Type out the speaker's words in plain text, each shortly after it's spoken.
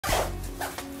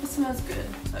smells good.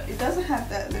 So it doesn't have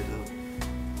that little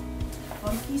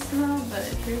funky smell, but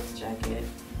here's the jacket.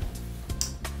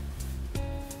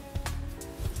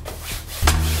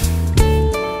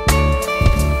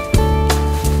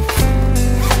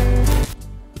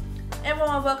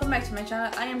 Everyone, welcome back to my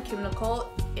channel. I am Kim Nicole,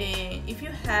 and if you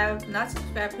have not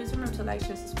subscribed, please remember to like,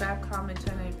 share, subscribe, comment,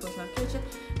 turn on your post notification.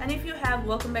 And if you have,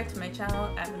 welcome back to my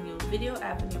channel. I have a new video, I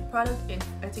have a new product, and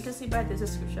as you can see by the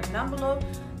description down below,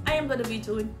 I am going to be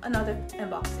doing another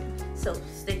unboxing, so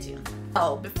stay tuned.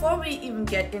 Oh, before we even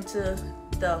get into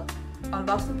the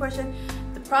unboxing portion,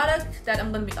 the product that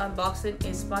I'm going to be unboxing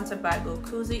is sponsored by Go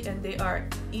Cozy, and they are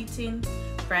eating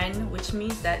brand, which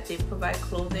means that they provide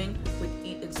clothing with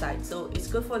eat inside. So it's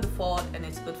good for the fall and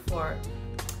it's good for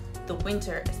the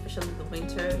winter, especially the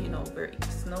winter, you know, where it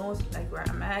snows, like where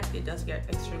I'm at, it does get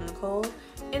extremely cold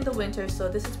in the winter. So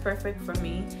this is perfect for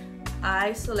me.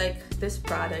 I select this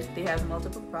product. They have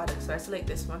multiple products, so I select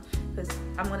this one because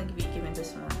I'm gonna be giving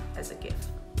this one as a gift.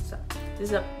 So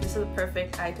this is a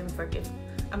perfect item for gift.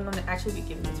 I'm gonna actually be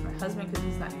giving it to my husband because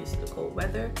he's not used to the cold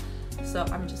weather, so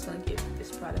I'm just gonna give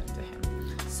this product to him.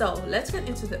 So let's get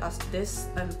into this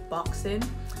unboxing.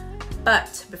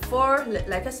 But before,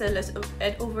 like I said, let's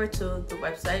head over to the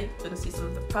website. We're gonna see some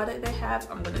of the product they have.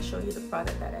 I'm gonna show you the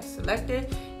product that I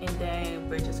selected, and then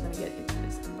we're just gonna get into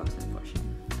this unboxing portion.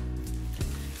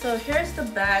 So here's the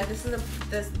bag. This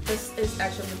is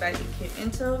actually the bag it came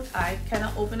into. I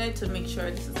cannot open it to make sure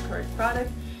this is the correct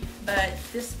product, but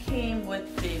this came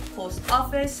with the post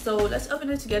office. So let's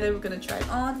open it together. We're gonna try it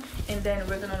on, and then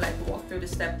we're gonna like walk through the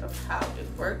step of how it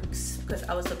works, because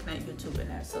I was looking at YouTube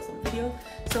and I saw some video.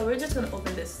 So we're just gonna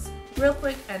open this real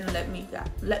quick and let me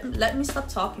stop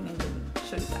talking and then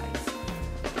show you guys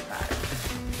the product.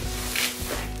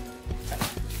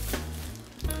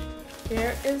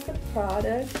 Here is the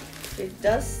product. It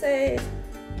does say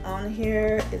on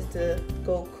here is the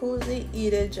Go Cozy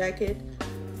Eater Jacket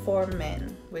for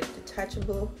men with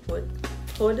detachable hood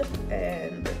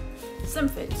and slim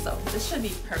fit. So this should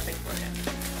be perfect for him.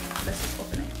 Let's just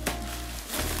open it.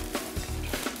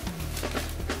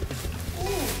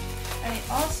 Ooh, and it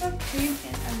also came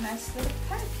in a nice little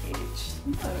package.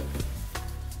 Look.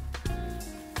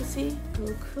 You see,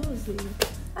 Go Cozy.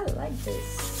 I like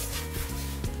this.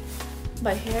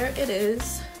 But here it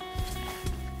is.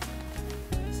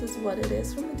 This is what it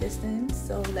is from a distance.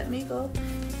 So let me go.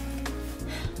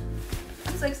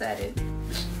 I'm so excited.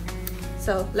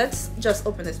 So let's just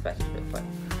open this package real quick.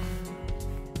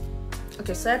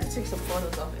 Okay, so I have to take some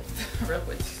photos of it real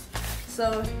quick.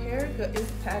 So here is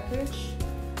the package.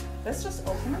 Let's just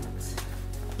open it.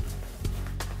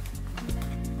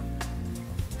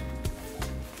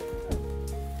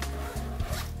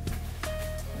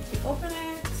 Once you open it,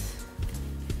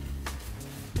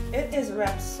 it is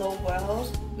wrapped so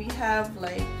well. We have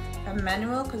like a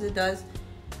manual because it does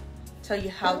tell you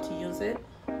how to use it.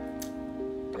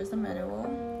 There's the manual.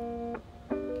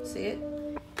 See it?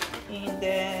 And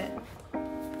then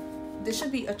this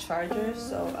should be a charger,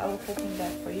 so I will open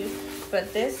that for you.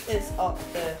 But this is off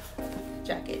the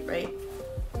jacket, right?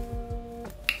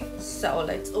 So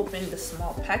let's open the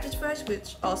small package first,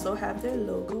 which also have their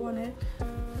logo on it.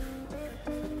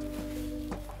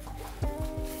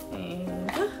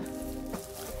 And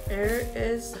here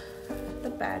is the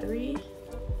battery.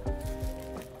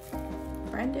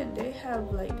 Brandon, they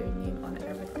have like their name on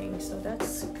everything, so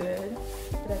that's good.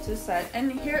 That's the side.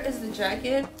 And here is the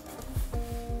jacket.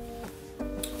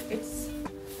 It's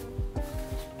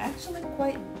actually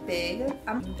quite big.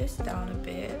 I'm putting this down a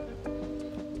bit.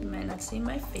 You might not see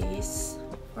my face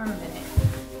for a minute.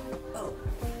 Oh,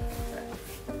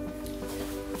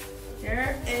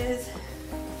 here is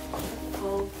the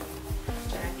full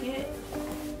jacket.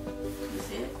 You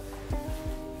see it?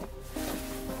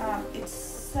 It's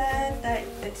said that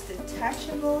it's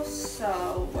detachable,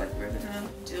 so what we're gonna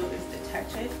do is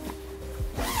detach it.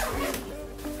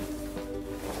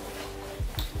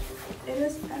 It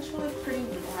is actually pretty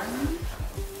warm.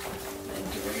 And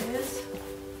here it is.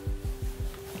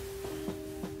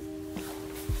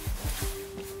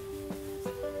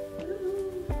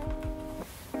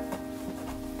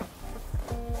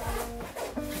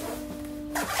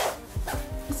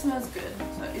 It smells good.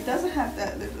 So it doesn't have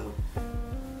that little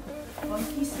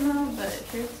funky smell, but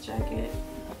here's the jacket.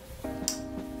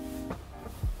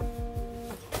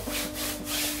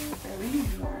 Very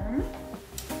warm.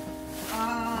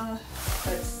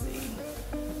 Let's see.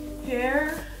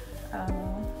 Here,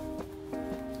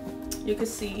 you can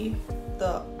see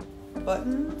the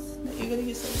buttons that you're gonna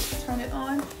use to turn it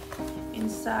on.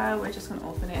 Inside, we're just gonna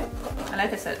open it. And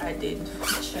like I said, I did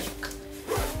check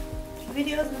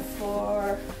videos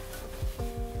before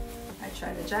I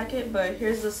try the jacket, but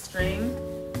here's the string.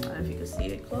 I don't know if you can see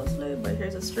it closely, but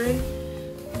here's a string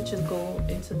which is go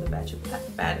into the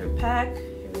battery pack.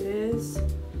 Here it is.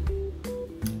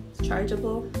 It's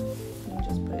chargeable. You can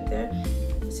just put it there.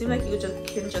 It seems like you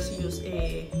can just use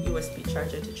a USB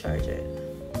charger to charge it.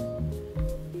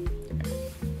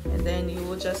 And then you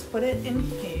will just put it in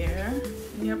here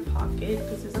in your pocket,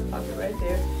 because there's a pocket right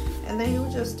there, and then you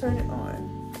will just turn it on.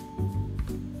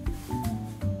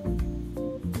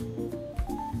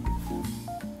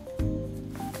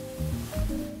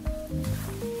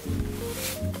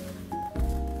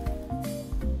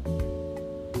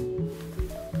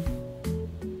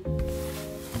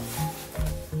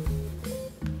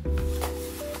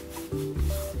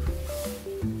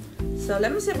 So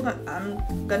let me see if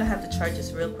I'm gonna have to charge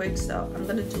this real quick, so I'm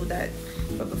gonna do that.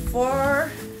 But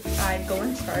before I go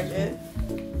and charge it,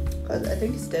 because I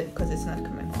think it's dead because it's not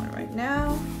coming on right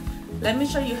now, let me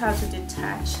show you how to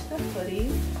detach the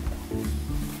hoodie.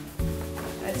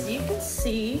 As you can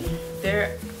see,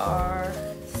 there are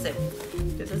zip.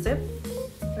 There's a zip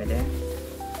right there.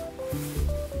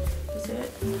 You see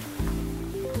it?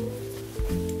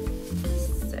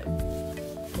 Zip.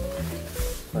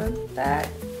 For that,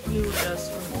 you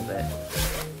just remove it.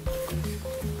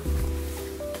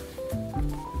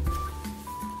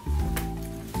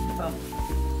 Boom.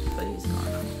 Hoodie's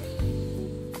gone.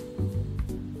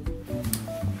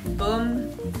 Boom.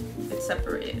 It's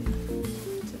separated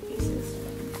to pieces.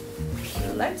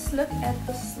 So let's look at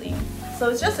the sleeve. So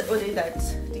it's just a hoodie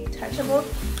that's detachable.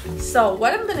 So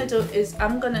what I'm gonna do is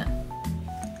I'm gonna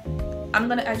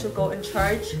actually go and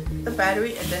charge the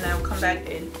battery, and then I'll come back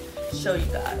and show you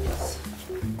guys.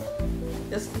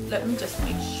 Let me just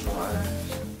make sure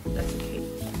that's okay.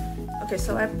 Okay,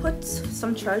 so I put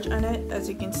some charge on it. As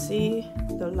you can see,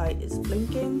 the light is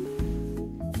blinking,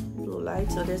 blue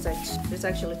light. So there's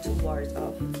actually 2 bars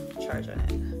of charge on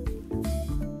it.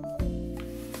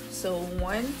 So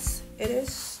once it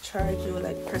is charged, you will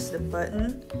like press the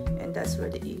button, and that's where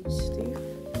the HD.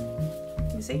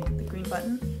 You see the green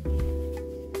button?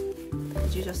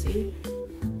 Did you just see?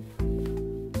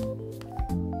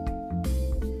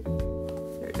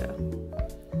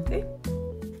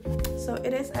 So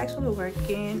it is actually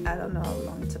working. I don't know how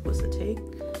long it's supposed to take,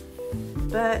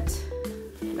 but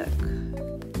look,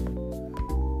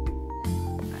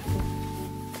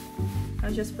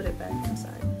 I'll just put it back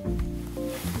inside.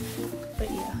 But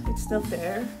yeah, it's still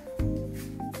there.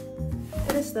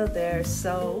 It is still there.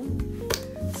 So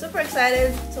super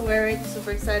excited to wear it.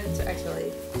 Super excited to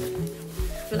actually.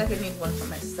 I feel like I need one for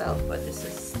myself, but this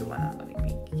is the one I'm going to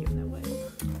be giving away.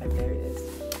 Right there it is.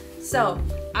 So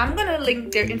I'm gonna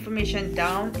link their information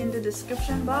down in the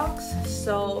description box,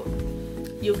 so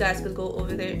you guys could go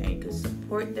over there and you could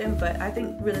support them. But I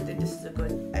really think this is a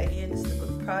good idea. This is a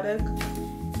good product,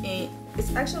 and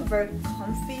it's actually very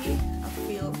comfy. I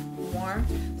feel warm.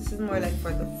 This is more like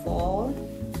for the fall,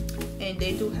 and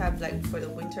they do have like for the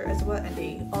winter as well, and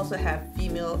they also have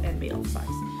female and male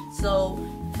size. So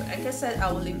like I said,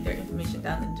 I will link their information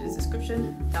down in the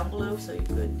description down below, so you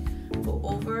could go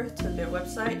over to their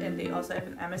website, and they also have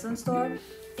an Amazon store,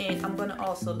 and I'm gonna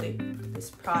also link this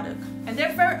product, and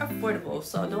they're very affordable,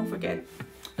 so don't forget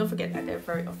that they're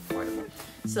very affordable.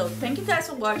 So thank you guys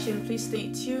for watching. Please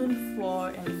stay tuned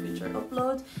for any future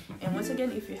uploads, and once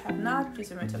again, if you have not,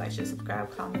 please remember to like, share, subscribe,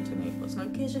 comment, turn on your post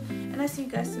notification, and I see you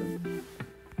guys soon.